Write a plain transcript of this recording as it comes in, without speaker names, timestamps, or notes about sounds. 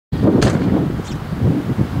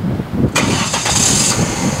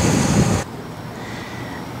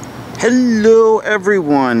Hello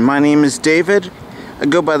everyone, my name is David. I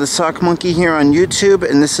go by the Sock Monkey here on YouTube,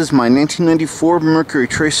 and this is my 1994 Mercury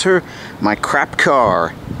Tracer, my crap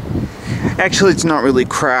car. Actually, it's not really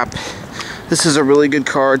crap. This is a really good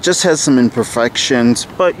car. It just has some imperfections,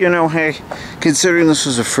 but you know, hey, considering this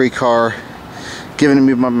was a free car given to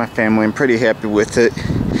me by my family, I'm pretty happy with it.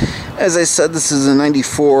 As I said, this is a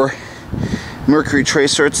 94 Mercury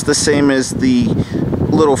Tracer. It's the same as the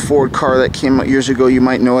little Ford car that came out years ago. You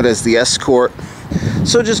might know it as the Escort.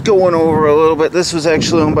 So just going over a little bit, this was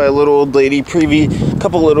actually owned by a little old lady,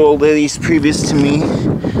 couple little old ladies previous to me.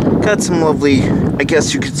 Got some lovely, I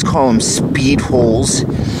guess you could call them speed holes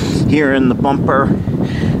here in the bumper.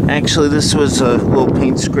 Actually, this was a little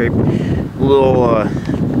paint scrape, a little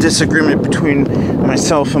disagreement between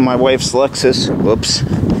myself and my wife's Lexus. Whoops.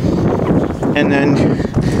 And then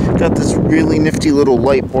got this really nifty little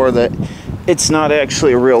light bar that it's not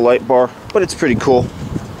actually a real light bar, but it's pretty cool.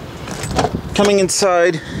 Coming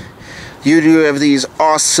inside, you do have these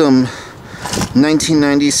awesome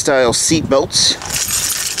 1990s style seat belts.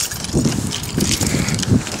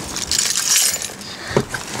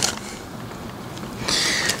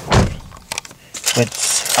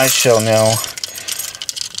 Which I shall now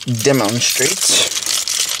demonstrate.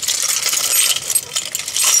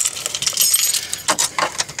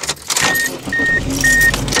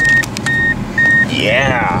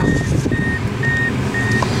 Yeah.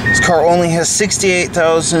 This car only has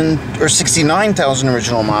 68,000 or 69,000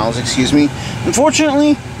 original miles, excuse me.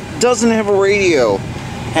 Unfortunately, doesn't have a radio.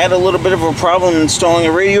 Had a little bit of a problem installing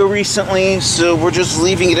a radio recently, so we're just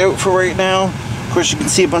leaving it out for right now. Of course, you can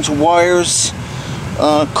see a bunch of wires.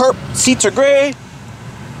 Carp seats are gray.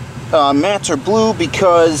 Mats are blue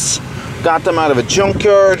because got them out of a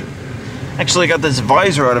junkyard. Actually, I got this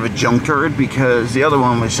visor out of a junkyard because the other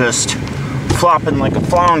one was just flopping like a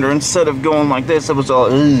flounder. Instead of going like this, it was all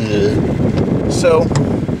ugh. So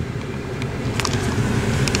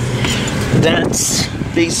that's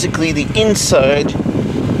basically the inside.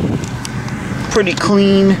 Pretty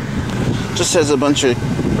clean. Just has a bunch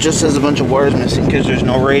of wires missing because there's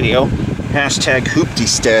no radio. Hashtag hoopty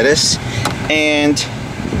status. And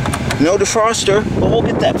no defroster, but we'll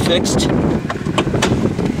get that fixed.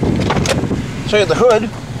 Show you the hood.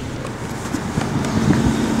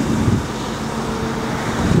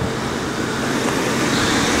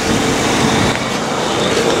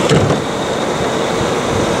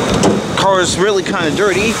 Car is really kind of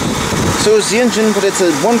dirty. So is the engine, but it's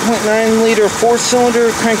a 1.9 liter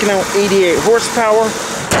 4-cylinder cranking out 88 horsepower.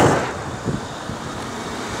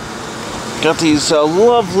 Got these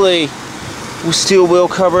lovely steel wheel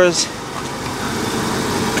covers.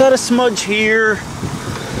 Got a smudge here.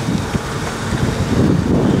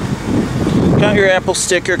 Got your Apple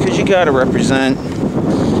sticker because you gotta represent.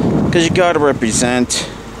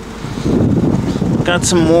 Got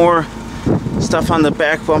some more stuff on the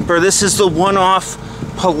back bumper. This is the one-off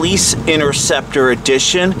Police Interceptor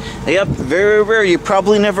edition. Yep, very rare. You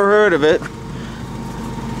probably never heard of it.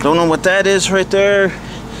 Don't know what that is right there.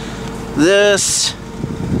 This.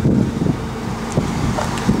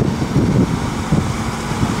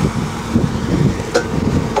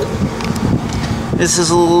 This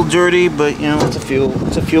is a little dirty, but you know, it's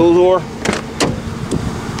a fuel door.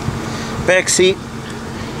 Back seat.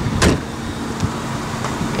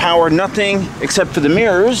 Power nothing except for the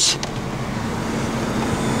mirrors.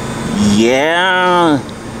 Yeah.